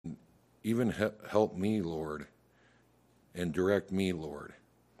even help me, Lord, and direct me, Lord.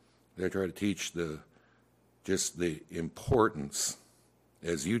 I try to teach just the importance,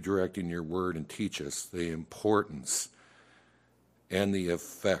 as you direct in your word and teach us, the importance and the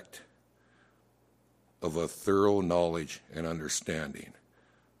effect of a thorough knowledge and understanding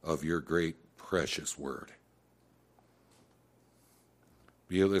of your great, precious word.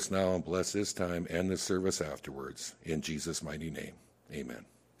 Be with us now and bless this time and the service afterwards. In Jesus' mighty name, amen.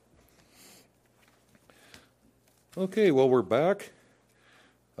 Okay, well, we're back.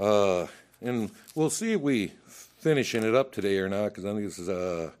 And we'll see if we finishing it up today or not, because I think this is,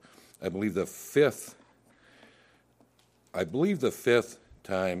 I believe the fifth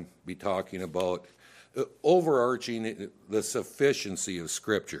time be talking about overarching the sufficiency of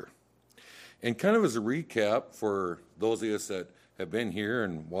Scripture. And kind of as a recap for those of us that have been here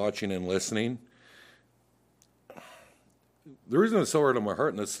and watching and listening, the reason it's so hard on my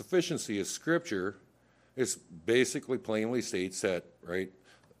heart and the sufficiency of Scripture is basically plainly states that, right,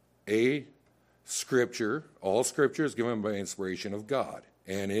 Scripture, all Scripture is given by inspiration of God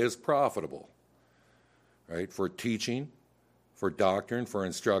and is profitable, right, for teaching, for doctrine, for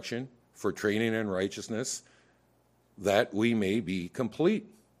instruction, for training in righteousness, that we may be complete,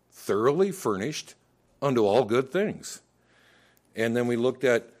 thoroughly furnished unto all good things. And then we looked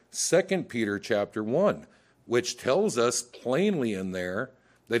at 2 Peter chapter 1, which tells us plainly in there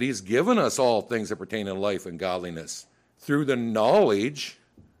that he's given us all things that pertain to life and godliness through the knowledge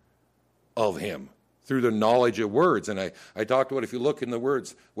of him, through the knowledge of words. And I talked about, if you look in the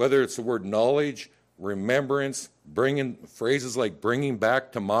words, whether it's the word knowledge, remembrance, bringing phrases like bringing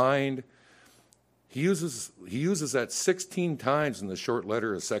back to mind, he uses that 16 times in the short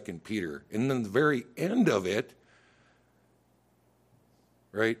letter of 2 Peter. And then the very end of it,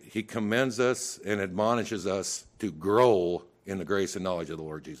 right, he commends us and admonishes us to grow in the grace and knowledge of the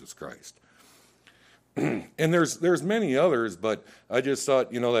Lord Jesus Christ. And there's many others, but I just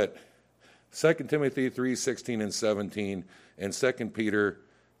thought, that 2 Timothy 3:16 and 17 and 2 Peter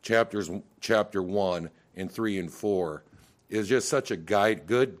chapter 1 and 3 and 4 is just such a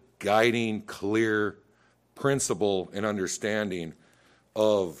good guiding, clear principle and understanding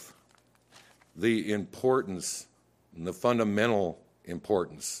of the importance and the fundamental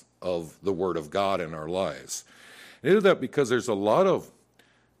importance of the Word of God in our lives. And I do that because there's a lot of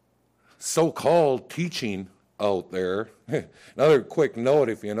so-called teaching out there. Another quick note,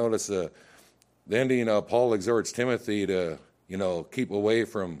 if you notice the ending, Paul exhorts Timothy to, keep away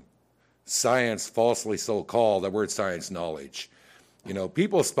from science, falsely so-called, that word science, knowledge.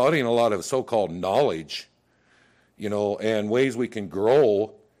 People spouting a lot of so-called knowledge, and ways we can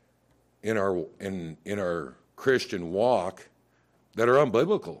grow in our Christian walk that are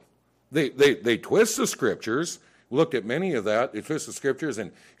unbiblical. They twist the Scriptures. We looked at many of that. They twist the Scriptures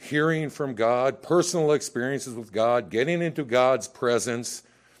and hearing from God, personal experiences with God, getting into God's presence,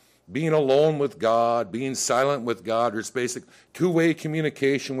 being alone with God, being silent with God. There's basic two-way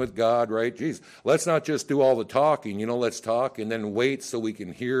communication with God, right? Geez, let's not just do all the talking, let's talk and then wait so we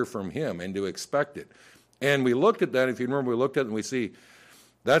can hear from him and to expect it. And we looked at that. If you remember, we looked at it and we see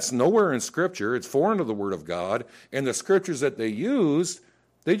that's nowhere in Scripture. It's foreign to the Word of God. And the Scriptures that they use,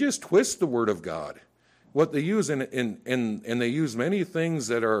 they just twist the Word of God. What they use, and they use many things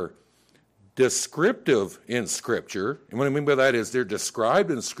that are descriptive in Scripture. And what I mean by that is they're described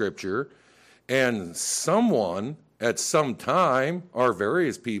in Scripture, and someone at some time, or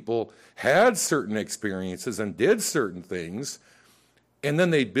various people, had certain experiences and did certain things, and then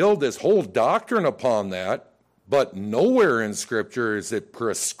they build this whole doctrine upon that. But nowhere in Scripture is it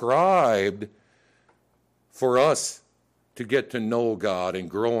prescribed for us to get to know God and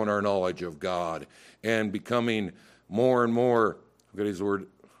grow in our knowledge of God and becoming more and more, look at his word,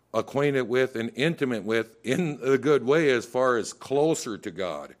 acquainted with and intimate with in a good way as far as closer to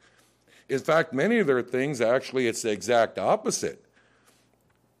God. In fact, many of their things, actually, it's the exact opposite.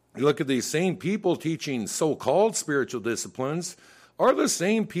 You look at these same people teaching so-called spiritual disciplines are the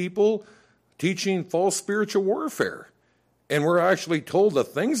same people teaching false spiritual warfare. And we're actually told the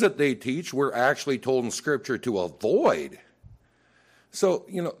things that they teach, we're actually told in Scripture to avoid. So,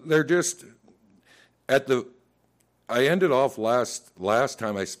 they're just I ended off last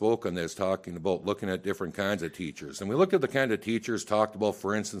time I spoke on this talking about looking at different kinds of teachers. And we looked at the kind of teachers talked about,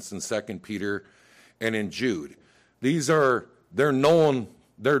 for instance, in 2 Peter and in Jude. They're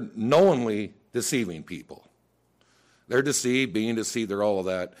knowingly deceiving people. They're deceived, being deceived, they're all of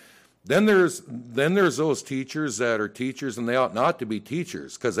that. Then there's those teachers that are teachers, and they ought not to be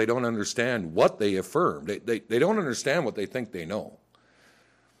teachers because they don't understand what they affirm. They don't understand what they think they know.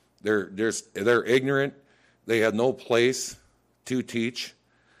 They're ignorant. They have no place to teach.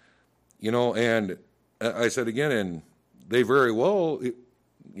 And I said again, and they very well,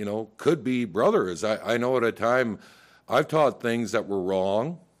 could be brothers. I know at a time I've taught things that were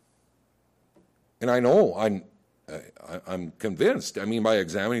wrong, and I know I'm convinced, by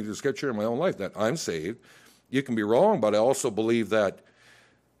examining the Scripture in my own life, that I'm saved. You can be wrong, but I also believe that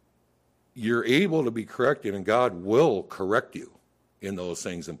you're able to be corrected, and God will correct you in those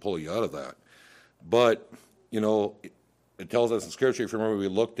things and pull you out of that. But, it tells us in Scripture, if you remember, we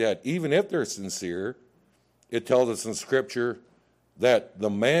looked at, even if they're sincere, it tells us in Scripture that the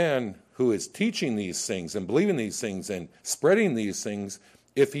man who is teaching these things and believing these things and spreading these things,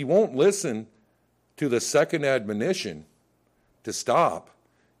 if he won't listen to the second admonition to stop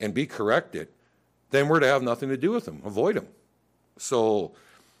and be corrected, then we're to have nothing to do with him, avoid him. So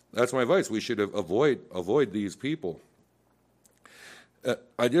that's my advice. We should avoid these people.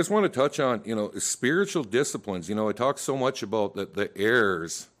 I just want to touch on, spiritual disciplines. It talks so much about the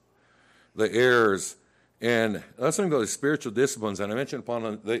errors, and that's something about the spiritual disciplines. And I mentioned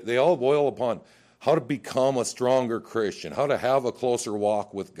they all boil upon how to become a stronger Christian, how to have a closer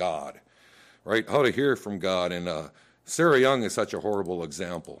walk with God, right? How to hear from God. And Sarah Young is such a horrible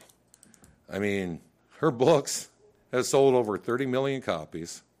example. Her books have sold over 30 million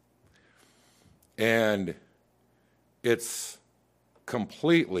copies, and it's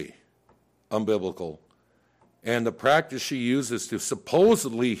completely unbiblical. And the practice she uses to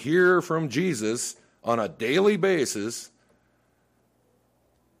supposedly hear from Jesus on a daily basis,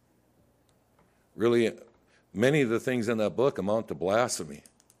 really, many of the things in that book amount to blasphemy.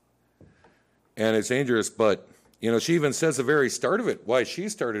 And it's dangerous, but, she even says the very start of it, why she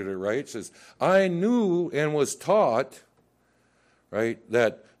started it, right? Says, I knew and was taught, right,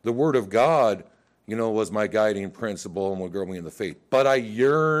 that the Word of God, was my guiding principle and would grow me in the faith. But I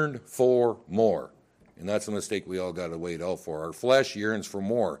yearned for more. And that's a mistake we all got to wait out for. Our flesh yearns for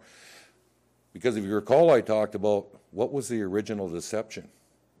more. Because if you recall, I talked about what was the original deception.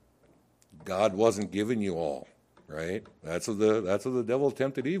 God wasn't giving you all, right? That's what the devil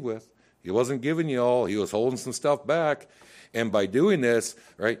tempted Eve with. He wasn't giving you all. He was holding some stuff back. And by doing this,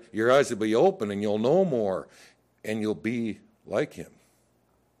 right, your eyes will be open and you'll know more. And you'll be like him,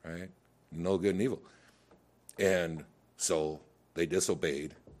 right? Know good and evil. And so they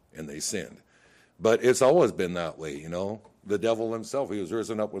disobeyed and they sinned. But it's always been that way, The devil himself, he was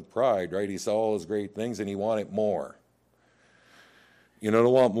risen up with pride, right? He saw all his great things and he wanted more. To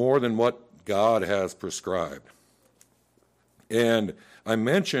want more than what God has prescribed. And I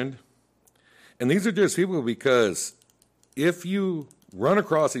mentioned, and these are just people because if you run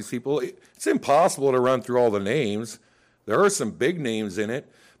across these people, it's impossible to run through all the names. There are some big names in it,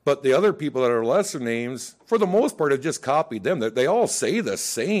 but the other people that are lesser names, for the most part, have just copied them. They all say the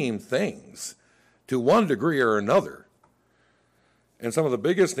same things to one degree or another. And some of the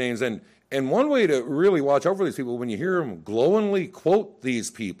biggest names, and one way to really watch out for these people, when you hear them glowingly quote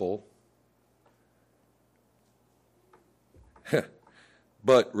these people,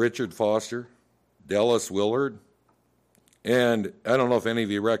 but Richard Foster, Dallas Willard, and I don't know if any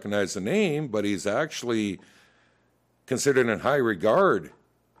of you recognize the name, but he's actually considered in high regard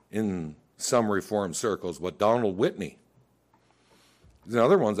in some Reformed circles, but Donald Whitney. There's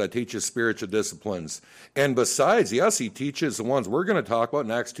other ones that teaches spiritual disciplines. And besides, yes, he teaches the ones we're going to talk about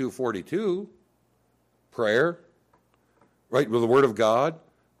in Acts 2:42, prayer, right, with the Word of God,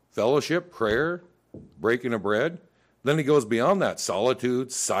 fellowship, prayer, breaking of bread. Then he goes beyond that,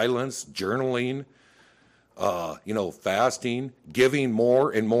 solitude, silence, journaling, fasting, giving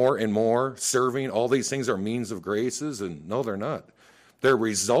more and more and more, serving. All these things are means of graces, and no, they're not. They're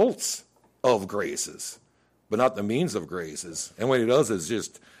results of graces, but not the means of graces. And what he does is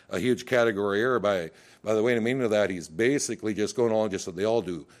just a huge category error. By the way, the meaning of that, he's basically just going along just what they all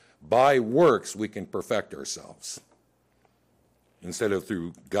do. By works, we can perfect ourselves instead of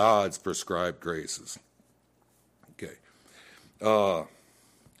through God's prescribed graces. Okay.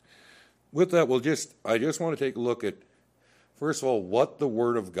 With that, I just want to take a look at, first of all, what the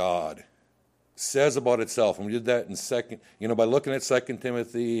Word of God says about itself. And we did that in by looking at 2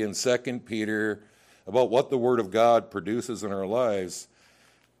 Timothy and 2 Peter, about what the Word of God produces in our lives,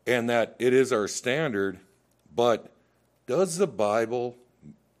 and that it is our standard. But does the Bible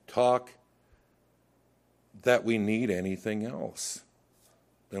talk that we need anything else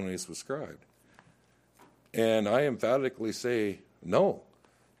than what is prescribed? And I emphatically say no.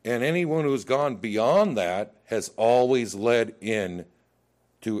 And anyone who's gone beyond that has always led in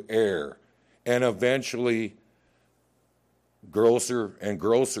to error, and eventually grosser and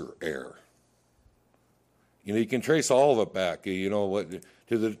grosser error. You can trace all of it back, to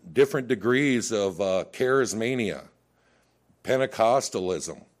the different degrees of charismania,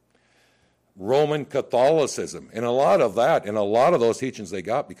 Pentecostalism, Roman Catholicism. And a lot of that, and a lot of those teachings they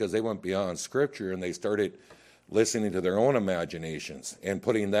got because they went beyond Scripture and they started listening to their own imaginations and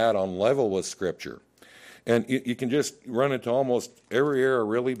putting that on level with Scripture. And you can just run into almost every error,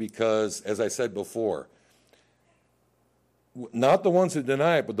 really, because, as I said before, not the ones who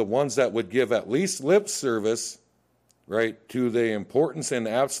deny it, but the ones that would give at least lip service, right, to the importance and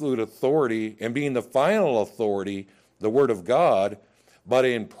absolute authority and being the final authority, the Word of God, but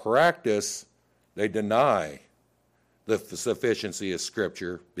in practice, they deny the sufficiency of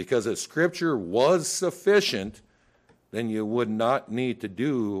Scripture, because if Scripture was sufficient, then you would not need to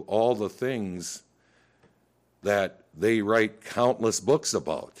do all the things that they write countless books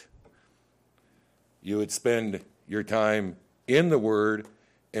about. You would spend your time in the Word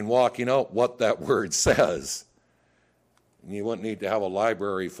and walking out what that Word says. And you wouldn't need to have a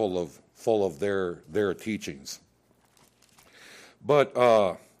library full of their teachings.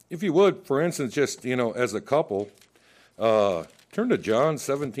 But if you would, for instance, just, as a couple, turn to John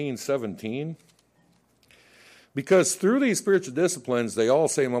 17:17. Because through these spiritual disciplines, they all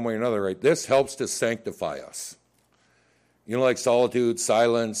say one way or another, right, this helps to sanctify us. Like solitude,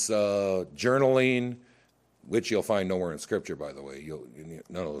 silence, journaling, which you'll find nowhere in Scripture, by the way.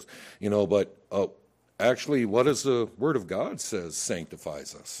 None of those. But actually, what does the Word of God says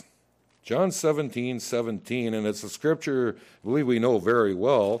sanctifies us? John 17:17, and it's a Scripture I believe we know very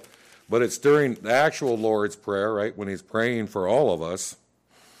well, but it's during the actual Lord's Prayer, right, when he's praying for all of us.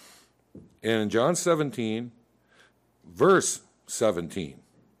 And in John 17, verse 17,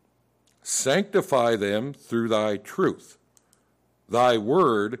 sanctify them through thy truth. Thy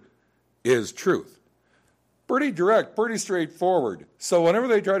word is truth. Pretty direct, pretty straightforward. So whenever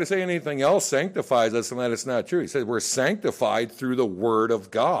they try to say anything else sanctifies us and that it's not true, he says we're sanctified through the Word of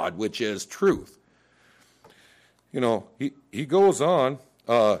God, which is truth. He goes on.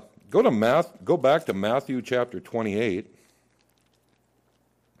 Go back to Matthew chapter 28.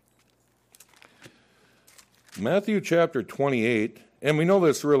 Matthew chapter 28, and we know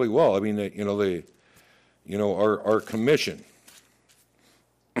this really well. I mean, our commission.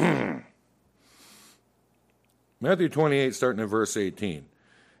 Matthew 28, starting in verse 18.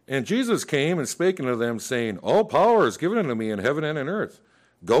 And Jesus came and spake unto them, saying, all power is given unto me in heaven and in earth.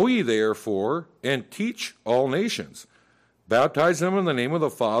 Go ye therefore, and teach all nations. Baptize them in the name of the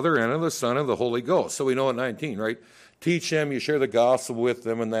Father, and of the Son, and of the Holy Ghost. So we know at 19, right? Teach them, you share the gospel with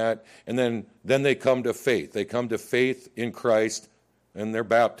them and that, and then they come to faith. They come to faith in Christ, and they're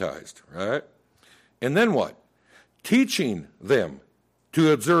baptized, right? And then what? Teaching them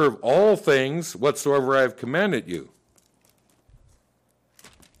to observe all things whatsoever I have commanded you.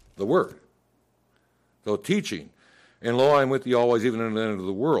 The Word. So teaching. And lo, I am with you always, even unto the end of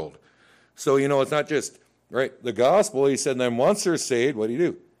the world. So, it's not just, right, the gospel. He said, then once they're saved, what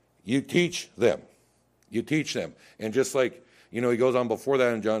do? You teach them. You teach them. And just like, he goes on before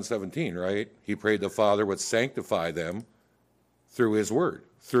that in John 17, right? He prayed the Father would sanctify them through his word,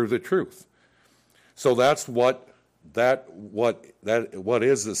 through the truth. So that's what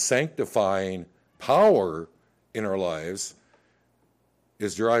is the sanctifying power in our lives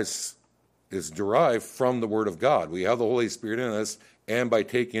is derived from the Word of God. We have the Holy Spirit in us, and by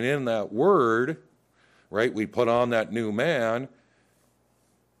taking in that Word, right, we put on that new man,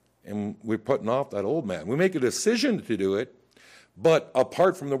 and we're putting off that old man. We make a decision to do it, but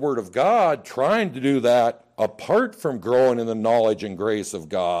apart from the Word of God, trying to do that apart from growing in the knowledge and grace of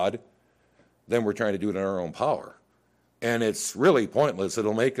God, then we're trying to do it in our own power. And it's really pointless.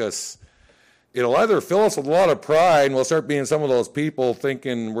 It'll either fill us with a lot of pride, and we'll start being some of those people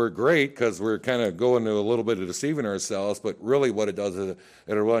thinking we're great because we're kind of going to a little bit of deceiving ourselves, but really what it does is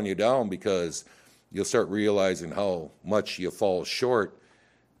it'll run you down because you'll start realizing how much you fall short,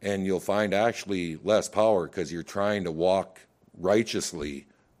 and you'll find actually less power because you're trying to walk righteously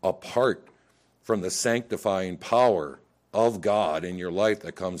apart from the sanctifying power of God in your life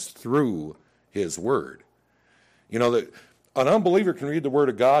that comes through his word. An unbeliever can read the Word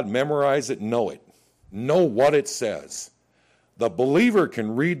of God, memorize it, know what it says. The believer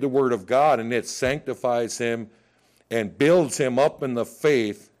can read the Word of God, and it sanctifies him and builds him up in the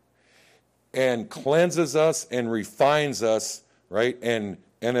faith and cleanses us and refines us, right? And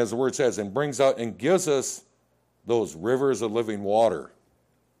as the Word says, and brings out and gives us those rivers of living water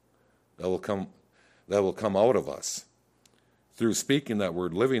that will come out of us through speaking that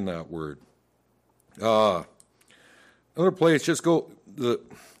Word, living that Word. Another place, just go the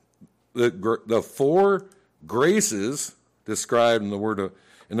four graces described in the Word of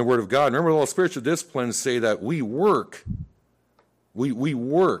God. Remember, all spiritual disciplines say that we work, to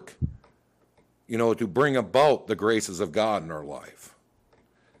bring about the graces of God in our life.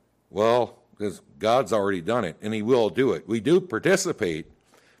 Well, because God's already done it, and he will do it. We do participate,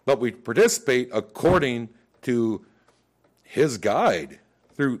 but we participate according to his guide,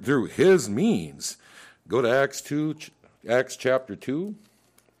 through his means. Go to Acts chapter 2.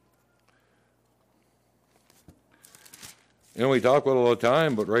 We talk about it all the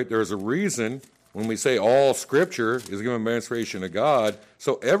time, but there's a reason when we say all Scripture is given by inspiration of God.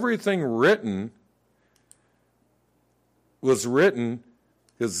 So everything written was written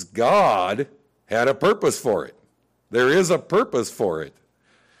because God had a purpose for it. There is a purpose for it.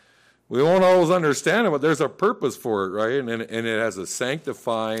 We won't always understand it, but there's a purpose for it, right? And it has a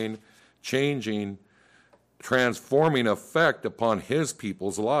sanctifying, changing, transforming effect upon his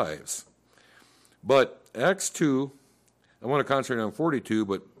people's lives. But Acts 2, I want to concentrate on 42,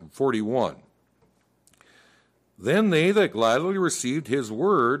 but 41. Then they that gladly received his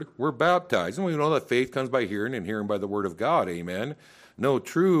word were baptized. And we know that faith comes by hearing, and hearing by the word of God. Amen. No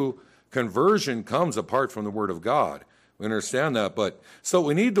true conversion comes apart from the word of God. We understand that. But so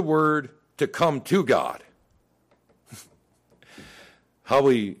we need the word to come to God. How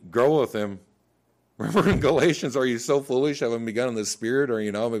we grow with him. Remember in Galatians, are you so foolish, having begun in the Spirit, or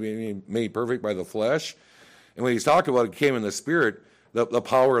maybe made perfect by the flesh? And when he's talking about it came in the Spirit, the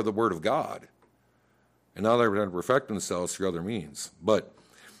power of the word of God. And now they're going to perfect themselves through other means.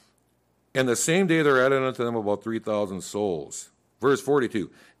 And the same day there added unto them about 3,000 souls. Verse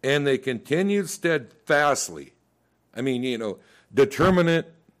 42, and they continued steadfastly.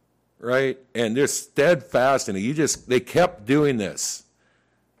 Determinate, right? And they're steadfast in it. They kept doing this,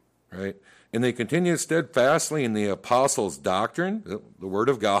 right? And they continued steadfastly in the apostles' doctrine, the word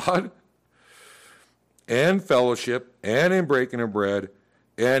of God, and fellowship, and in breaking of bread,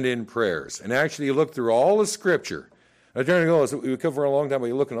 and in prayers. And actually, you look through all the Scripture. I'm trying to go, we could for a long time, but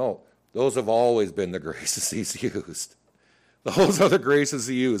you look and those have always been the graces he's used. Those are the graces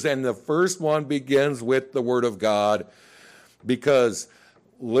he used. And the first one begins with the Word of God, because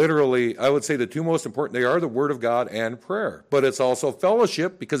literally, I would say the two most important, they are the Word of God and prayer. But it's also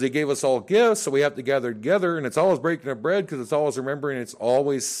fellowship, because he gave us all gifts, so we have to gather together. And it's always breaking of bread, because it's always remembering, it's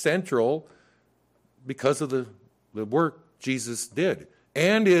always central because of the work Jesus did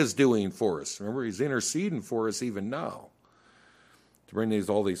and is doing for us. Remember, he's interceding for us even now to bring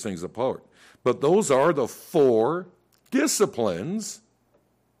all these things apart. But those are the 4 disciplines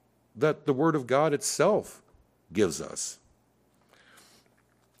that the Word of God itself gives us.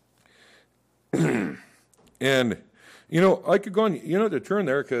 And, I could go on, to turn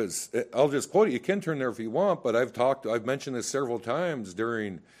there, because I'll just quote it. You can turn there if you want, but I've mentioned this several times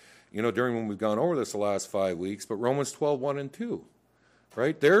during when we've gone over this the last 5 weeks, but Romans 12:1 and 2.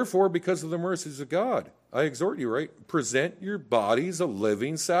 Right? Therefore, because of the mercies of God, I exhort you, right? Present your bodies a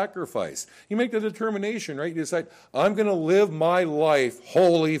living sacrifice. You make the determination, right? You decide, I'm going to live my life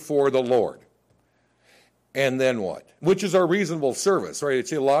wholly for the Lord. And then what? Which is our reasonable service, right?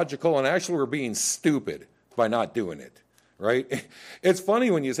 It's illogical, and actually we're being stupid by not doing it, right? It's funny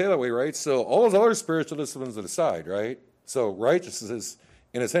when you say that way, right? So all those other spiritual disciplines aside, right? So righteousness,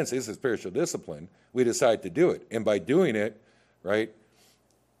 in a sense, is a spiritual discipline. We decide to do it. And by doing it, right,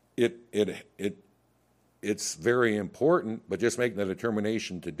 it's very important, but just making the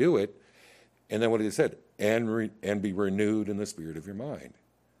determination to do it. And then what he said, and be renewed in the spirit of your mind,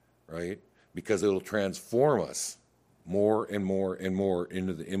 right? Because it'll transform us more and more and more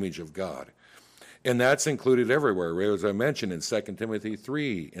into the image of God. And that's included everywhere, right? As I mentioned in 2 Timothy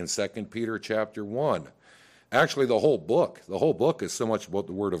 3, in 2 Peter chapter 1. Actually, the whole book is so much about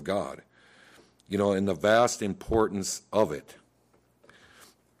the Word of God, and the vast importance of it.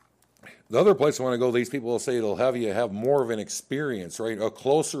 The other place I want to go, these people will say it'll have you have more of an experience, right? A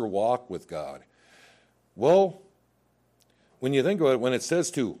closer walk with God. Well, when you think about it, when it says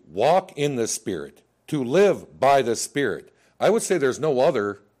to walk in the Spirit, to live by the Spirit, I would say there's no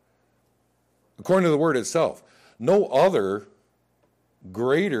other, according to the Word itself, no other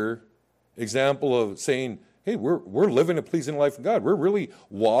greater example of saying, hey, we're living a pleasing life of God. We're really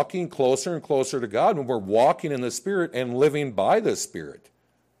walking closer and closer to God when we're walking in the Spirit and living by the Spirit.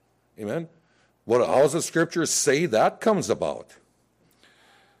 Amen? How does the Scripture say that comes about?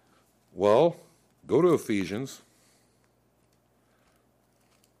 Well, go to Ephesians.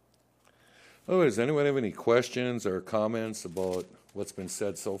 Oh, does anyone have any questions or comments about what's been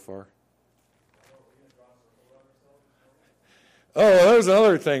said so far? Oh, there's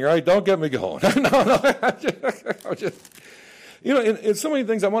another thing, right? Don't get me going. No. I'm just, in so many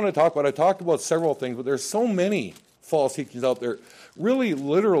things I want to talk about. I talked about several things, but there's so many false teachings out there. Really,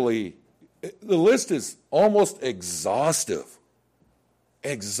 literally, the list is almost exhaustive.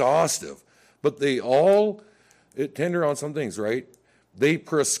 But they all tender on some things, right? They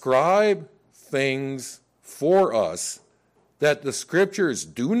prescribe things for us that the Scriptures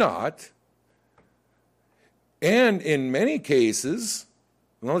do not, and in many cases,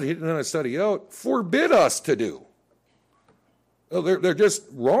 well, he didn't study out, forbid us to do. They're just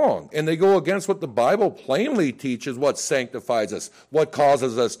wrong, and they go against what the Bible plainly teaches, what sanctifies us, what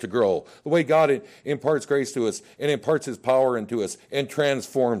causes us to grow, the way God imparts grace to us and imparts his power into us and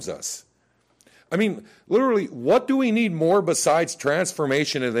transforms us. I mean, literally, what do we need more besides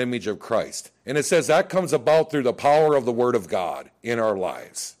transformation in the image of Christ? And it says that comes about through the power of the Word of God in our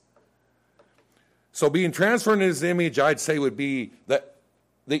lives. So being transformed in his image, I'd say, would be the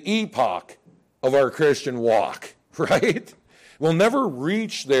epoch of our Christian walk, right? We'll never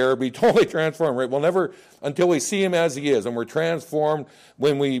reach there, be totally transformed, right? We'll never, until we see him as he is, and we're transformed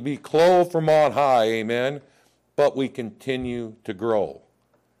when we be clothed from on high, amen? But we continue to grow.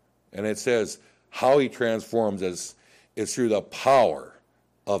 And it says how he transforms us is through the power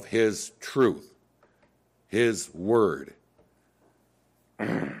of his truth, his word.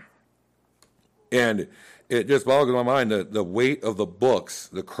 And it just boggles my mind, the weight of the books,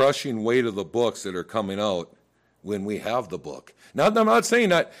 the crushing weight of the books that are coming out when we have the book. Now, I'm not saying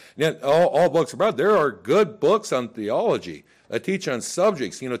that all books are bad. There are good books on theology that teach on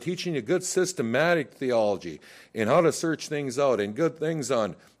subjects, teaching you good systematic theology and how to search things out, and good things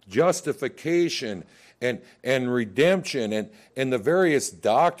on justification and redemption and the various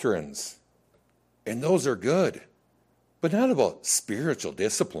doctrines. And those are good. But not about spiritual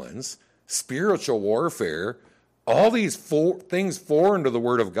disciplines, spiritual warfare, all these things foreign to the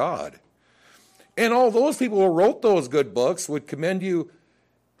Word of God. And all those people who wrote those good books would commend you.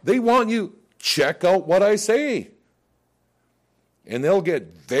 They want you, check out what I say. And they'll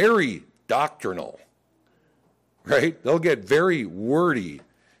get very doctrinal, right? They'll get very wordy.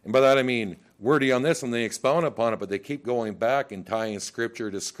 And by that I mean wordy on this, and they expound upon it, but they keep going back and tying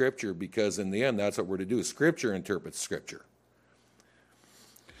Scripture to Scripture, because in the end, that's what we're to do. Scripture interprets Scripture.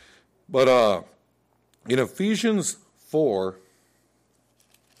 But in Ephesians 4,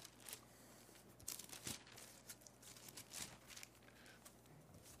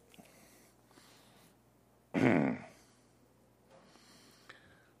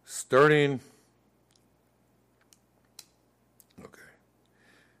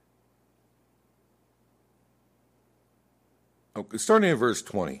 starting in verse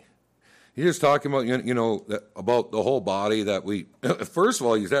 20. He's just talking about, about the whole body that we, first of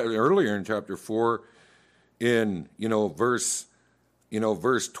all, he said earlier in chapter 4, in, verse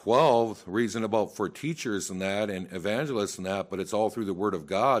 12, reason about for teachers and that, and evangelists and that, but it's all through the Word of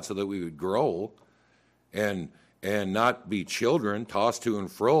God so that we would grow and not be children tossed to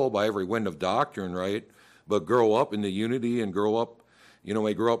and fro by every wind of doctrine, right? But grow up in the unity and grow up,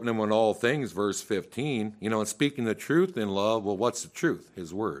 we grow up in him in all things, verse 15, and speaking the truth in love. Well, what's the truth?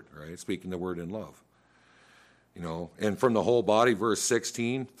 His word, right? Speaking the word in love. And from the whole body, verse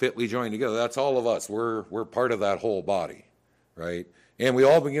 16, fitly joined together. That's all of us. We're part of that whole body, right? And we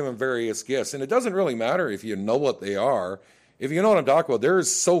all been given various gifts. And it doesn't really matter if you know what they are. If you know what I'm talking about,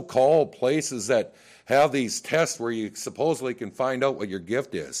 there's so-called places that have these tests where you supposedly can find out what your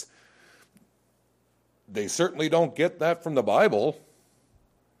gift is. They certainly don't get that from the Bible.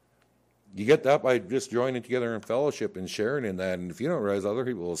 You get that by just joining together in fellowship and sharing in that. And if you don't realize, other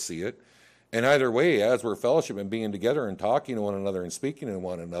people will see it. And either way, as we're fellowship and being together and talking to one another and speaking to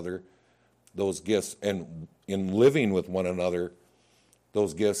one another, those gifts, and in living with one another,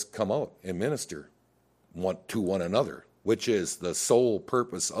 those gifts come out and minister to one another, which is the sole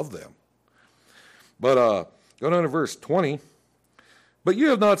purpose of them. But going on to verse 20, but you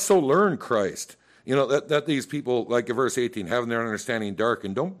have not so learned Christ. That these people, like in verse 18, having their understanding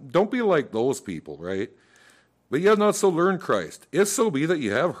darkened. Don't be like those people, right? But you have not so learned Christ. If so be that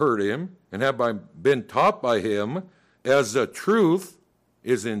you have heard him and have been taught by him, as the truth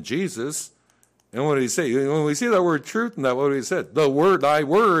is in Jesus. And what did he say? When we see that word truth in that, what did he say? The word, thy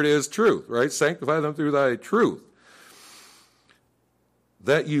word is truth, right? Sanctify them through thy truth.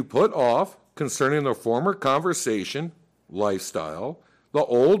 That you put off concerning the former conversation, lifestyle, the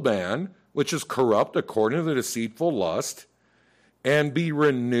old man, which is corrupt according to the deceitful lust, and be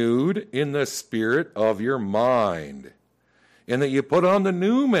renewed in the spirit of your mind. And that you put on the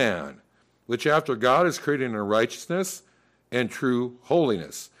new man, which after God is created in righteousness and true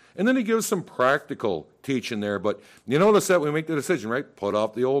holiness. And then he gives some practical teaching there, but you notice that we make the decision, right? Put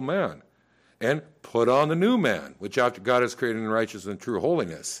off the old man and put on the new man, which after God is created in righteousness and true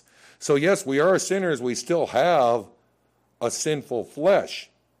holiness. So yes, we are sinners. We still have a sinful flesh.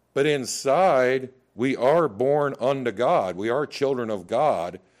 But inside, we are born unto God. We are children of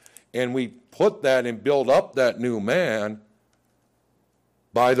God. And we put that and build up that new man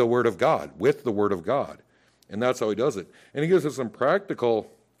by the Word of God, with the Word of God. And that's how he does it. And he gives us some practical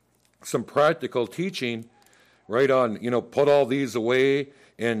teaching right on, put all these away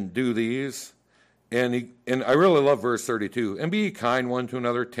and do these. And I really love verse 32. And be ye kind one to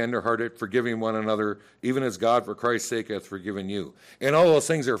another, tenderhearted, forgiving one another, even as God for Christ's sake hath forgiven you. And all those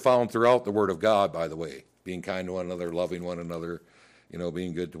things are found throughout the Word of God, by the way. Being kind to one another, loving one another,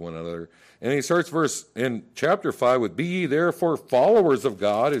 being good to one another. And he starts in chapter 5 with, be ye therefore followers of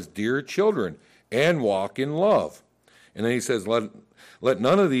God as dear children, and walk in love. And then he says, let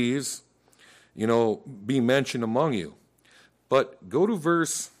none of these, be mentioned among you. But go to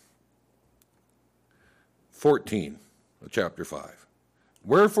verse 14 of chapter 5.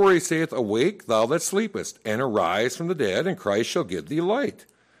 Wherefore he saith, awake, thou that sleepest, and arise from the dead, and Christ shall give thee light.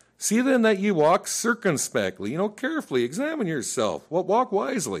 See then that ye walk circumspectly, carefully, examine yourself, walk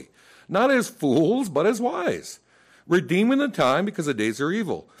wisely, not as fools, but as wise, redeeming the time, because the days are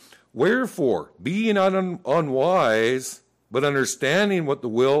evil. Wherefore, be ye not unwise, but understanding what the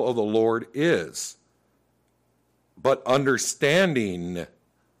will of the Lord is. But understanding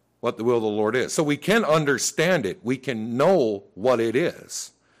what the will of the Lord is. So we can understand it. We can know what it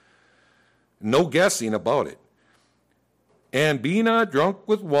is. No guessing about it. And be not drunk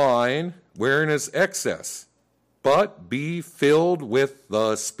with wine, wherein is excess, but be filled with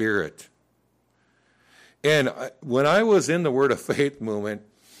the Spirit. And when I was in the Word of Faith movement,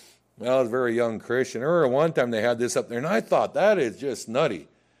 I was a very young Christian. I remember one time they had this up there, and I thought, that is just nutty.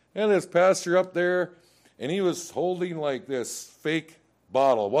 And this pastor up there, and he was holding like this fake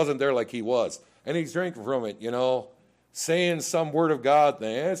bottle. It wasn't there like he was. And he's drinking from it, saying some word of God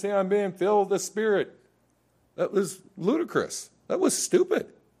thing. And saying, I'm being filled with the Spirit. That was ludicrous. That was stupid.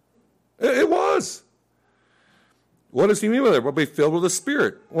 It was. What does he mean by that? Well, be filled with the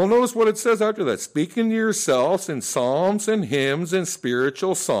Spirit. Well, notice what it says after that. Speaking to yourselves in psalms and hymns and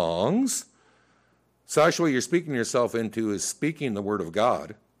spiritual songs. So actually what you're speaking yourself into is speaking the Word of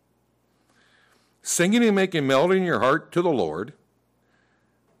God. Singing and making melody in your heart to the Lord.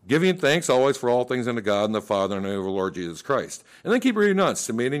 Giving thanks always for all things unto God and the Father and the Lord Jesus Christ. And then keep reading on.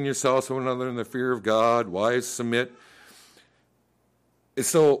 Submitting yourselves to one another in the fear of God. Wives submit.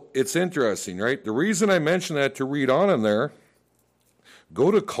 So it's interesting, right? The reason I mention that to read on in there,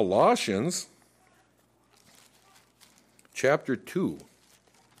 go to Colossians chapter 2.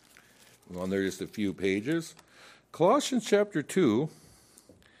 We're on there just a few pages. Colossians chapter 2.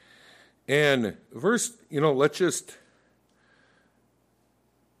 And verse, let's just...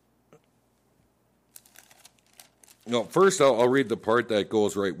 No, first I'll read the part that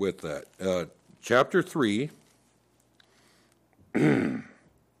goes right with that. Chapter 3.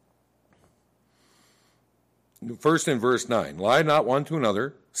 First in verse 9. Lie not one to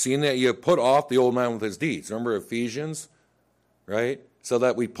another, seeing that ye have put off the old man with his deeds. Remember Ephesians, right? So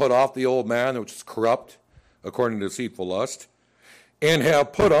that we put off the old man, which is corrupt, according to deceitful lust, and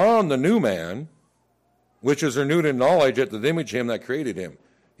have put on the new man, which is renewed in knowledge at the image of him that created him.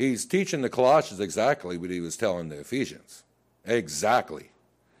 He's teaching the Colossians exactly what he was telling the Ephesians. Exactly.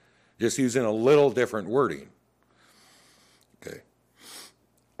 Just using a little different wording. Okay.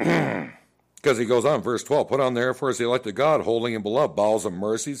 Because he goes on, verse 12, put on therefore as the elect of God, holy and beloved, bowels of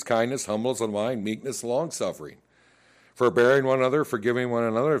mercies, kindness, humbleness of mind, meekness, long-suffering. Forbearing one another, forgiving one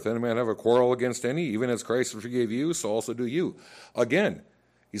another, if any man have a quarrel against any, even as Christ forgave you, so also do you. Again,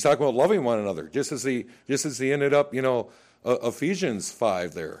 he's talking about loving one another, just as he ended up, Ephesians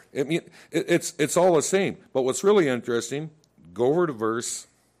 5 there. It's all the same. But what's really interesting, go over to verse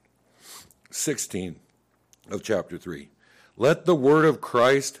 16 of chapter 3. Let the word of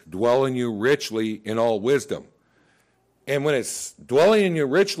Christ dwell in you richly in all wisdom. And when it's dwelling in you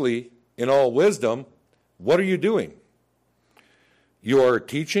richly in all wisdom, what are you doing? You are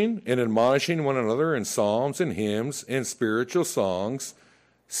teaching and admonishing one another in psalms and hymns and spiritual songs,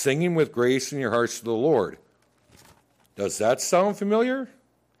 singing with grace in your hearts to the Lord. Does that sound familiar?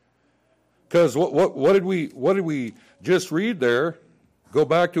 Because what did we just read there? Go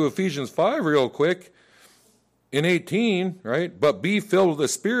back to Ephesians 5 real quick. In 18, right? But be filled with the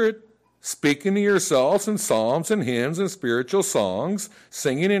Spirit, speaking to yourselves in psalms and hymns and spiritual songs,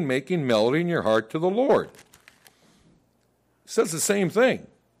 singing and making melody in your heart to the Lord. It says the same thing.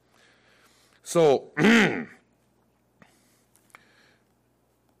 So, and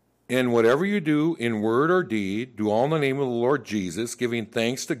whatever you do in word or deed, do all in the name of the Lord Jesus, giving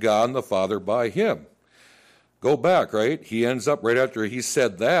thanks to God and the Father by him. Go back, right? He ends up right after he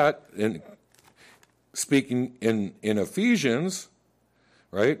said that, and speaking in Ephesians,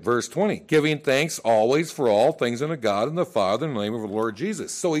 right, verse 20, giving thanks always for all things unto God and the Father in the name of the Lord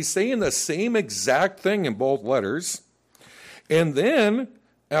Jesus. So he's saying the same exact thing in both letters. And then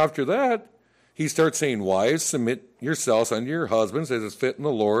after that, he starts saying, wives, submit yourselves unto your husbands as is fit in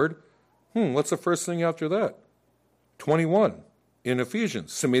the Lord. What's the first thing after that? 21 in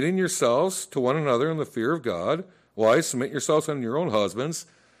Ephesians. Submitting yourselves to one another in the fear of God. Wives, submit yourselves unto your own husbands.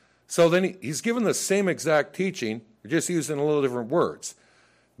 So then he's given the same exact teaching, just using a little different words.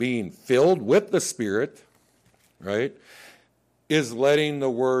 Being filled with the Spirit, right, is letting the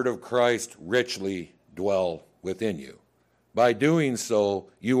word of Christ richly dwell within you. By doing so,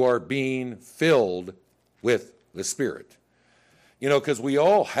 you are being filled with the Spirit. You know, because we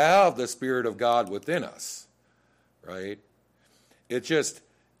all have the Spirit of God within us, right?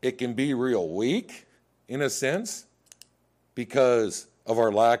 It can be real weak, in a sense, because of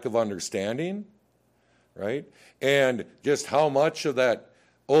our lack of understanding, right? And just how much of that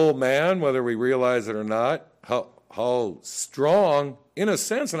old man, whether we realize it or not, how strong, in a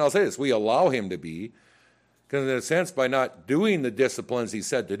sense, and I'll say this, we allow him to be, because in a sense, by not doing the disciplines he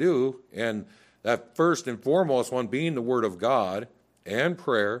said to do, and that first and foremost one being the Word of God, and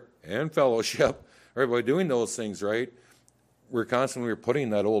prayer, and fellowship, right, by doing those things, right, we're constantly putting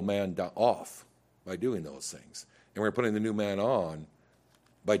that old man off by doing those things. And we're putting the new man on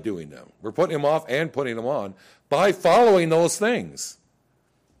by doing them. We're putting him off and putting him on by following those things,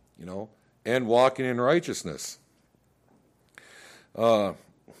 you know, and walking in righteousness. That's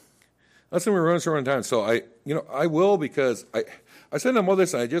when we're running short on time. So I will, because I said to Mother,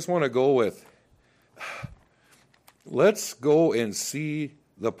 I just want to go with, let's go and see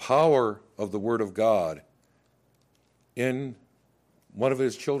the power of the Word of God in one of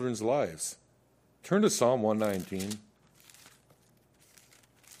His children's lives. Turn to Psalm 119.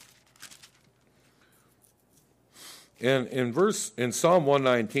 And in Psalm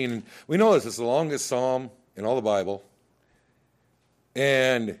 119, we know this is the longest psalm in all the Bible.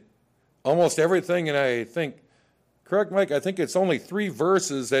 And almost everything, and I think, correct, Mike, I think it's only 3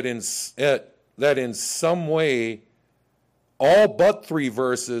 verses that in some way, all but 3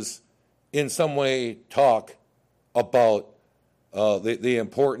 verses in some way talk about the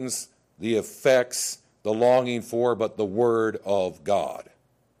importance, the effects, the longing for, but the Word of God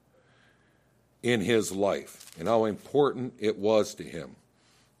in his life and how important it was to him.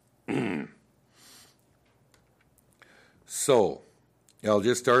 So, I'll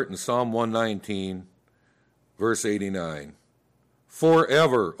just start in Psalm 119, verse 89.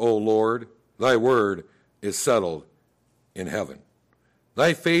 Forever, O Lord, thy word is settled in heaven.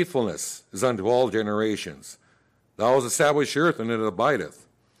 Thy faithfulness is unto all generations. Thou hast established the earth, and it abideth.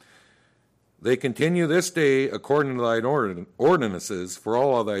 They continue this day according to thine ordinances for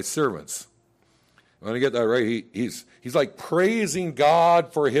all of thy servants. I want to get that right. He's like praising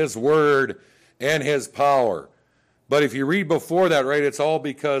God for his word and his power. But if you read before that, right, it's all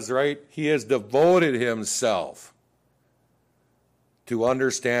because, right, he has devoted himself to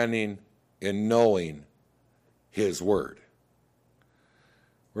understanding and knowing his word.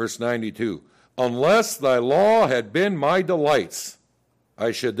 Verse 92, unless thy law had been my delights,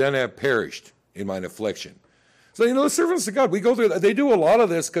 I should then have perished in mine affliction. So, the servants of God, we go through that. They do a lot of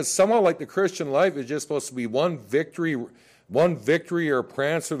this because somehow, like the Christian life is just supposed to be one victory or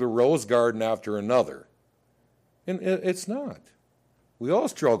prance through the rose garden after another. And it's not. We all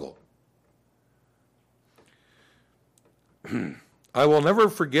struggle. I will never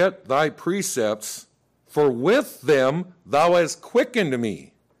forget thy precepts, for with them thou hast quickened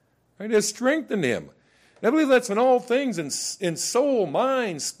me. Right? Has strengthened him. And I believe that's in all things, in soul,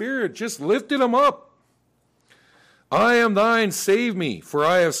 mind, spirit, just lifted him up. I am thine, save me, for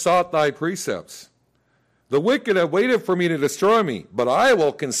I have sought thy precepts. The wicked have waited for me to destroy me, but I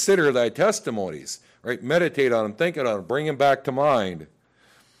will consider thy testimonies. Right? Meditate on them, think on them, bring them back to mind.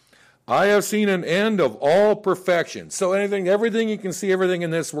 I have seen an end of all perfection. So everything you can see, everything in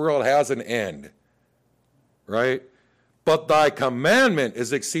this world has an end. Right? But thy commandment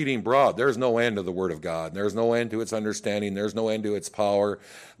is exceeding broad. There's no end to the word of God. There's no end to its understanding. There's no end to its power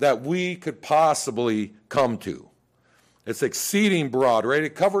that we could possibly come to. It's exceeding broad, right?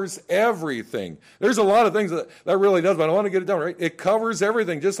 It covers everything. There's a lot of things that really does, but I want to get it done, right? It covers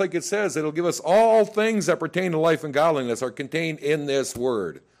everything, just like it says. It'll give us all things that pertain to life and godliness are contained in this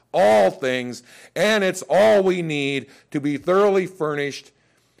word. All things, and it's all we need to be thoroughly furnished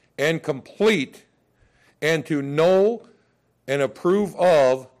and complete and to know and approve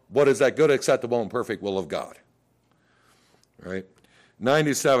of what is that good, acceptable, and perfect will of God. Right?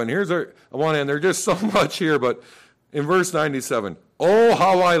 97. I want to end. There's just so much here, but in verse 97, oh,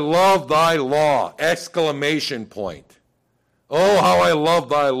 how I love thy law! Exclamation point. Oh, how I love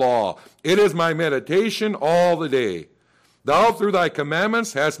thy law. It is my meditation all the day. Thou through thy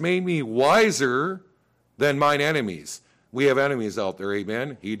commandments hast made me wiser than mine enemies. We have enemies out there,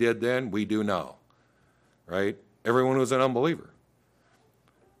 amen? He did then, we do now, right? Everyone who's an unbeliever.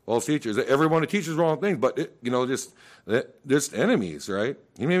 False teachers, everyone who teaches wrong things, but, just enemies, right?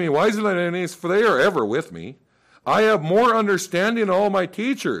 He made me wiser than enemies, for they are ever with me. I have more understanding than all my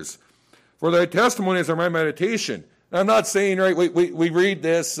teachers, for thy testimonies are my meditation. I'm not saying, right, we read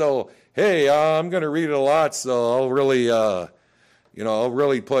this, so, hey, I'm going to read it a lot, so I'll really, I'll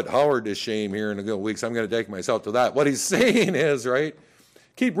really put Howard to shame here in a couple weeks. I'm going to take myself to that. What he's saying is, right,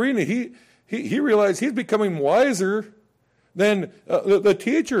 keep reading it. He realized he's becoming wiser than the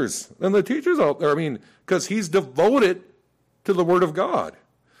teachers out there. I mean, because he's devoted to the Word of God.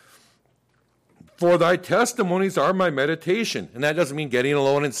 For thy testimonies are my meditation. And that doesn't mean getting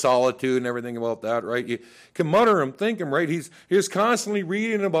alone in solitude and everything about that, right? You can mutter him, think him, right? He's constantly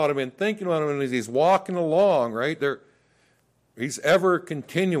reading about him and thinking about him as he's walking along, right? He's ever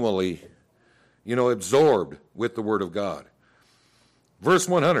continually, absorbed with the Word of God. Verse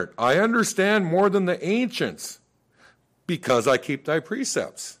 100, I understand more than the ancients because I keep thy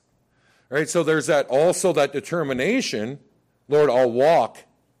precepts. Right? So there's that determination, Lord, I'll walk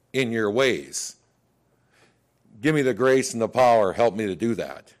in your ways. Give me the grace and the power, help me to do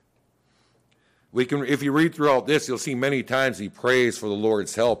that. If you read throughout this, you'll see many times he prays for the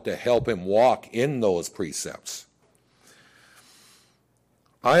Lord's help to help him walk in those precepts.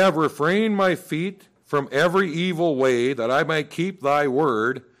 I have refrained my feet from every evil way that I might keep thy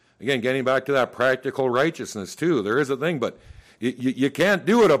word. Again, getting back to that practical righteousness too. There is a thing, but you can't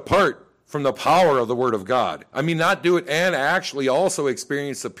do it apart from the power of the Word of God. I mean, not do it and actually also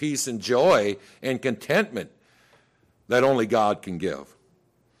experience the peace and joy and contentment that only God can give.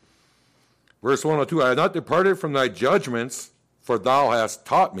 Verse 102, I have not departed from thy judgments, for thou hast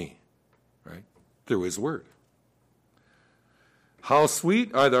taught me, right, through his word. How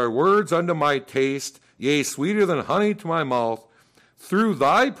sweet are thy words unto my taste, yea, sweeter than honey to my mouth. Through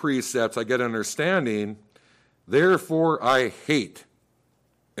thy precepts I get understanding, therefore I hate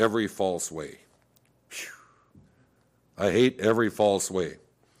every false way. Whew. I hate every false way.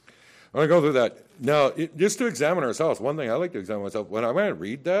 I'm going to go through that. Now, just to examine ourselves, one thing I like to examine myself, when I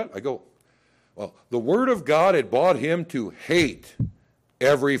read that, I go, well, the Word of God had brought him to hate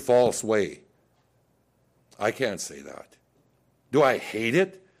every false way. I can't say that. Do I hate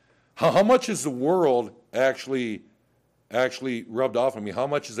it? How much is the world actually rubbed off on me? How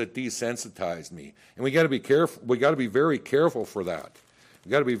much has it desensitized me? And we got to be careful. We got to be very careful for that. We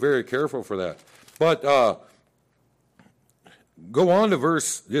got to be very careful for that. But go on to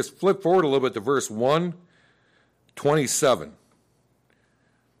just flip forward a little bit to verse 1:27.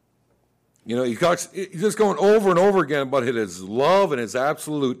 He's just going over and over again about his love and his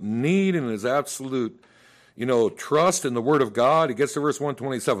absolute need and his absolute, trust in the Word of God. He gets to verse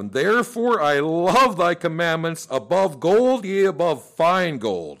 127. Therefore I love thy commandments above gold, yea, above fine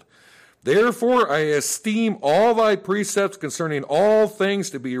gold. Therefore I esteem all thy precepts concerning all things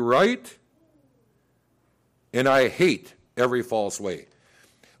to be right, and I hate every false way.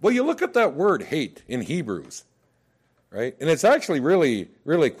 Well, you look at that word hate in Hebrews, right? And it's actually really,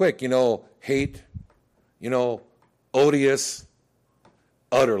 really quick, hate, odious,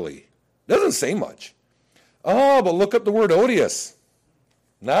 utterly. Doesn't say much. Oh, but look up the word odious.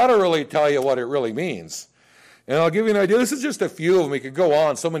 That'll really tell you what it really means. And I'll give you an idea. This is just a few of them. We could go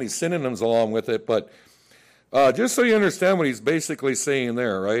on, so many synonyms along with it, but just so you understand what he's basically saying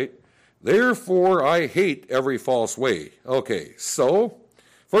there, right? Therefore, I hate every false way. Okay, so,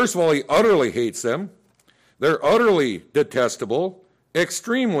 first of all, he utterly hates them. They're utterly detestable,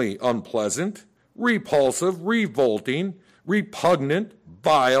 extremely unpleasant, repulsive, revolting, repugnant,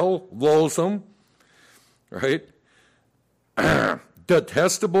 vile, loathsome, right?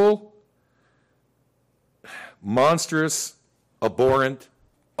 Detestable, monstrous, abhorrent,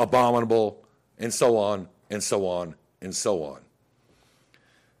 abominable, and so on, and so on, and so on.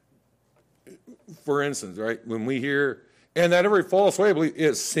 For instance, right, when we hear, and that every false way, I believe,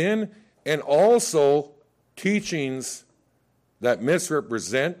 is sin, and also teachings that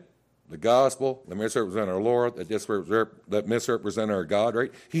misrepresent the gospel, that misrepresent our Lord, that misrepresent our God,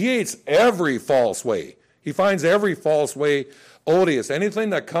 right? He hates every false way. He finds every false way odious.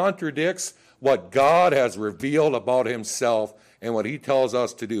 Anything that contradicts what God has revealed about himself and what he tells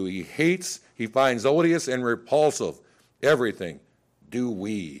us to do. He hates, he finds odious and repulsive. Everything do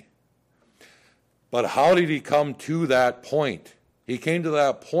we. But how did he come to that point? He came to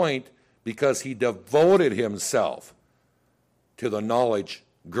that point because he devoted himself to the knowledge,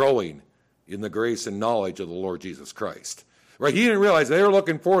 growing in the grace and knowledge of the Lord Jesus Christ. Right? He didn't realize they were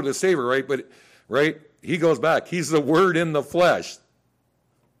looking for the Savior, right? But, right, he goes back. He's the Word in the flesh.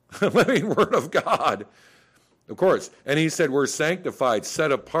 The living Word of God. Of course. And he said we're sanctified,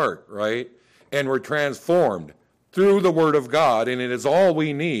 set apart, right? And we're transformed through the Word of God, and it is all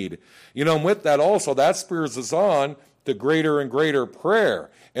we need. You know, and with that also, that spurs us on to greater and greater prayer,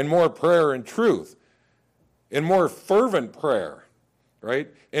 and more prayer and truth, and more fervent prayer, right?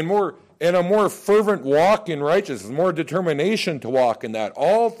 And a more fervent walk in righteousness, more determination to walk in that.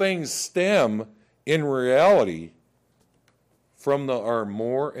 All things stem, in reality, from our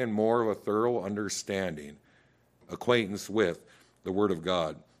more and more of a thorough understanding, acquaintance with the Word of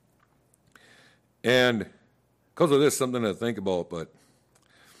God. And because of this, something to think about, but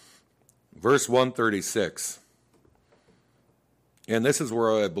verse 136, and this is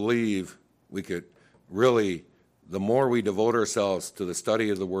where I believe we could really, the more we devote ourselves to the study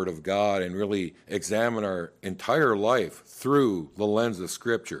of the Word of God and really examine our entire life through the lens of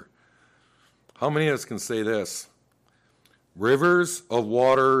Scripture. How many of us can say this? Rivers of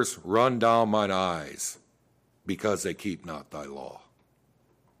waters run down mine eyes because they keep not thy law.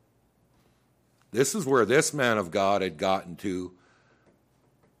 This is where this man of God had gotten to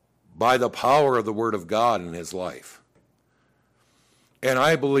by the power of the Word of God in his life. And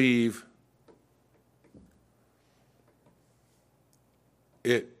I believe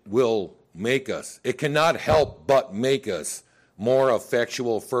it will make us, it cannot help but make us more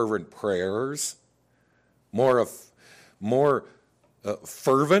effectual, fervent prayers, more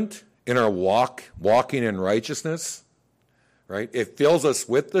fervent in our walking in righteousness, right? It fills us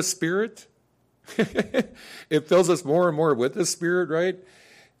with the Spirit. It fills us more and more with the Spirit, right?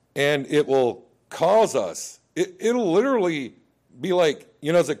 And it will cause us, it'll literally be like,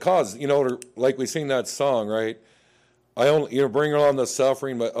 as a cause, like we sing that song, right? I only, bring on the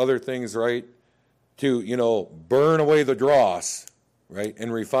suffering, but other things, right? To, burn away the dross, right?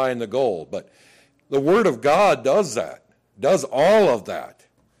 And refine the gold. But the Word of God does that, does all of that.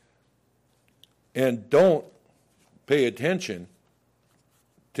 And don't pay attention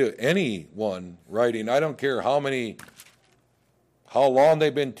to anyone writing. I don't care how long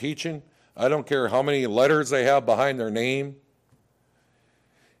they've been teaching. I don't care how many letters they have behind their name.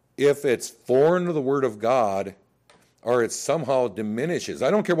 If it's foreign to the Word of God, or it somehow diminishes,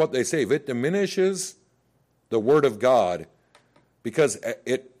 I don't care what they say, if it diminishes the Word of God, because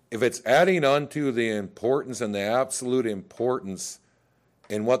if it's adding unto the importance and the absolute importance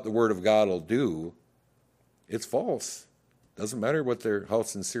in what the Word of God will do, it's false. Doesn't matter how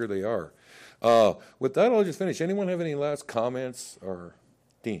sincere they are. With that, I'll just finish. Anyone have any last comments? Or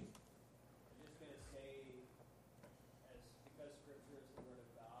Dean? I'm just going to say, because Scripture is the Word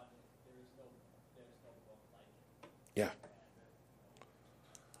of God, there's no book like it. Yeah.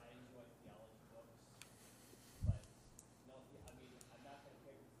 I enjoy theology books, but I'm not going to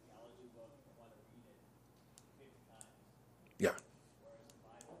pick a theology book and want to read it 50 times. Yeah. Whereas the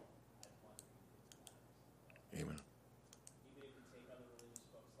Bible, I'd want to read it 50 times. Amen. Even if you take other religious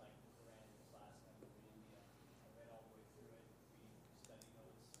books like the Quran, this last time we were in India, I read all the way through it, read study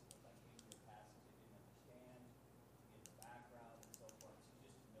notes, if I came to a passage I didn't understand, get the background and so forth, so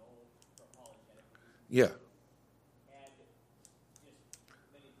just know for apologetic reasons. Yeah. And just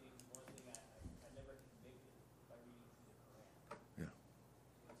many things. One thing I never convicted by reading through the Quran. Yeah.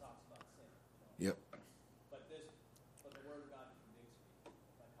 It talks about sin. Yep. But the Word of God convicts me.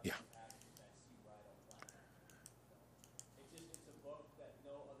 If I come Yeah. to passages, I see where I don't line up. So it's a book that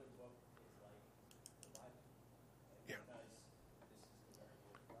no other book is like the Bible. Yeah. Because this is the very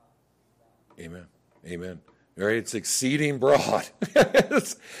Word of God. Amen. Amen. Right? It's exceeding broad.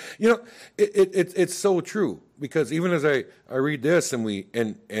 It's so true, because even as I read this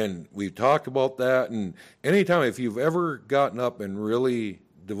and we've talked about that, and anytime if you've ever gotten up and really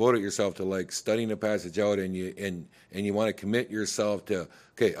devoted yourself to like studying a passage out and you want to commit yourself to,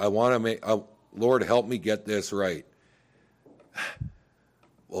 okay, I want to make, Lord, help me get this right.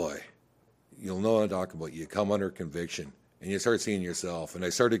 Boy, you'll know what I'm talking about. You come under conviction. And you start seeing yourself. And I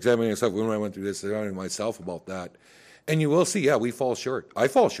started examining myself when I went through this, examining myself about that. And you will see, yeah, we fall short. I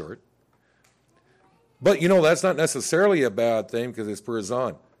fall short. But, that's not necessarily a bad thing, because it spurs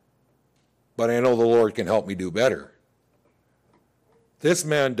on. But I know the Lord can help me do better. This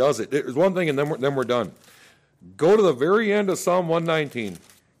man does it. There's one thing, and then we're done. Go to the very end of Psalm 119.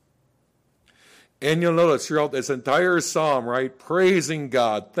 And you'll notice throughout this entire psalm, right, praising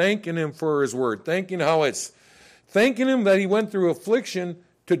God, thanking Him for His word, thanking Him that He went through affliction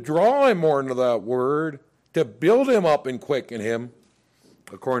to draw him more into that word, to build him up and quicken him.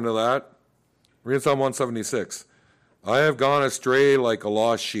 According to that, read Psalm 176. I have gone astray like a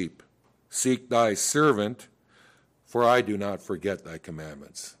lost sheep. Seek thy servant, for I do not forget thy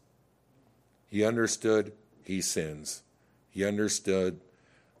commandments. He understood he sins. He understood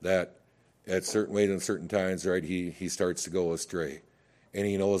that at certain ways and certain times, right, he starts to go astray. And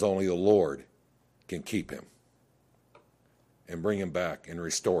he knows only the Lord can keep him and bring him back and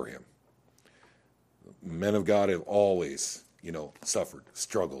restore him. Men of God have always, suffered,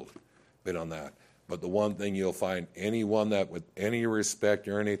 struggled, been on that. But the one thing you'll find, anyone that with any respect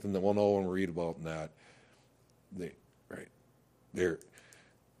or anything that we'll know and read about in that,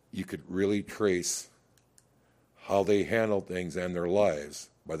 you could really trace how they handle things and their lives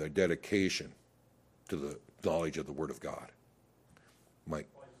by their dedication to the knowledge of the Word of God. Mike.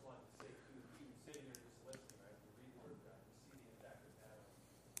 Well, I just wanted to say, too, even sitting here just listening, right, you read the Word of God, you see the impact it had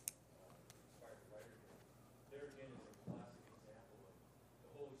on inspired writer here. There again is a classic example of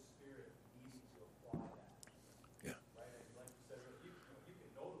the Holy Spirit needing to apply that. Yeah. Right? And like you said, you can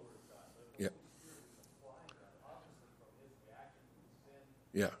know the Word of God, but the Yeah. Holy Spirit is applying that, obviously from his reaction to his sin,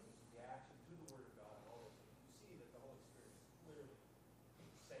 Yeah. his reaction to the Word of God, and all those things. You see that the Holy Spirit is clearly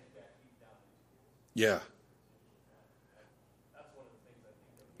sank that deep down into his. Yeah. That's one of the things I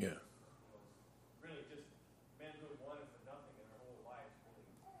think that Yeah. really just men who have wanted for nothing in their whole lives. Really,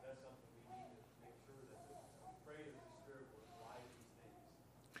 that's something we need to make sure that we pray that the Spirit will apply these things.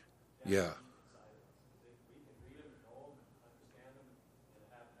 Yeah. Inside of us. We can read them and know them and understand them and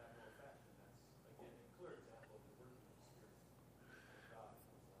have no effect. And that's again a clear example of the working of the Spirit of God.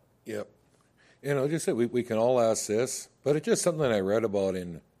 Yep. Just that we can all ask this, but it's just something I read about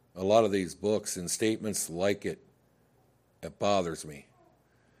in a lot of these books and statements like it. It bothers me.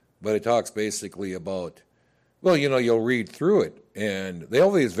 But it talks basically about, you'll read through it, and they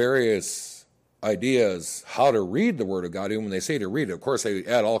have these various ideas how to read the Word of God. Even when they say to read it, of course, they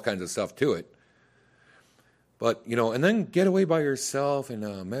add all kinds of stuff to it. But, and then get away by yourself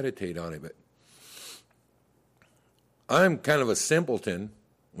and meditate on it. But I'm kind of a simpleton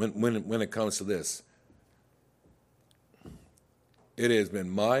when it comes to this. It has been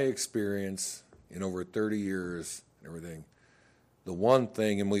my experience in over 30 years and everything. The one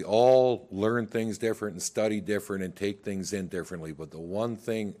thing, and we all learn things different and study different and take things in differently, but the one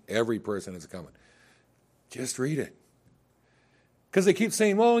thing every person has in common, just read it. Because they keep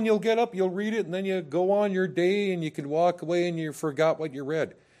saying, and you'll get up, you'll read it, and then you go on your day and you can walk away and you forgot what you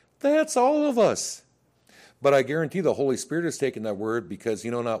read. That's all of us. But I guarantee the Holy Spirit has taken that word because,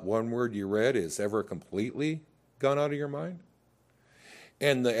 not one word you read is ever completely gone out of your mind.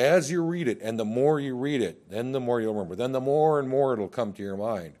 And as you read it, and the more you read it, then the more you'll remember. Then the more and more it'll come to your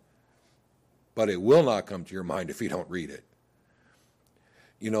mind. But it will not come to your mind if you don't read it.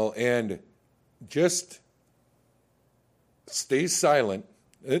 And just stay silent.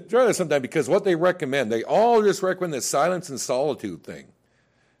 Try that sometime, because what they recommend, they all just recommend the silence and solitude thing.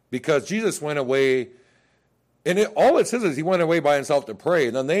 Because Jesus went away, and all it says is he went away by himself to pray.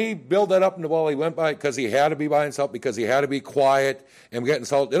 And then they build that up into, he went by because he had to be by himself, because he had to be quiet and get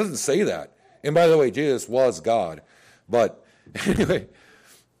insulted. It doesn't say that. And by the way, Jesus was God. But anyway,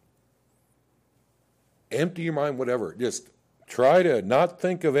 empty your mind, whatever. Just try to not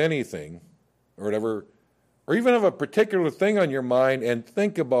think of anything or whatever, or even have a particular thing on your mind and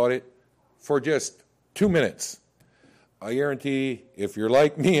think about it for just 2 minutes. I guarantee, if you're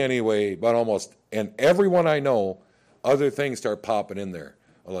like me anyway, but almost, and everyone I know, other things start popping in there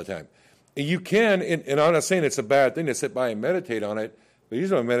all the time. And you can, and I'm not saying it's a bad thing to sit by and meditate on it, but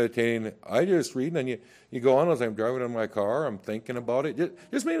usually I'm meditating, I just read, and you go on as I'm driving in my car, I'm thinking about it.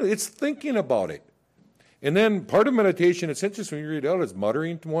 Just mainly, it's thinking about it. And then part of meditation, it's interesting when you read it out, is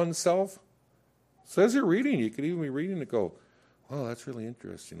muttering to oneself. So as you're reading, you could even be reading and go, wow, that's really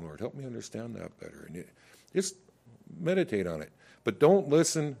interesting, Lord. Help me understand that better. And just meditate on it. But don't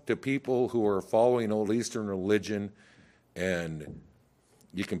listen to people who are following old Eastern religion, and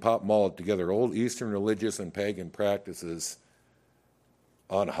you can pop them all together, old Eastern religious and pagan practices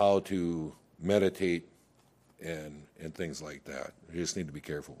on how to meditate and things like that. You just need to be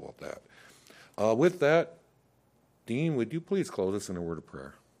careful about that. With that, Dean, would you please close us in a word of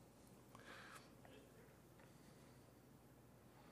prayer?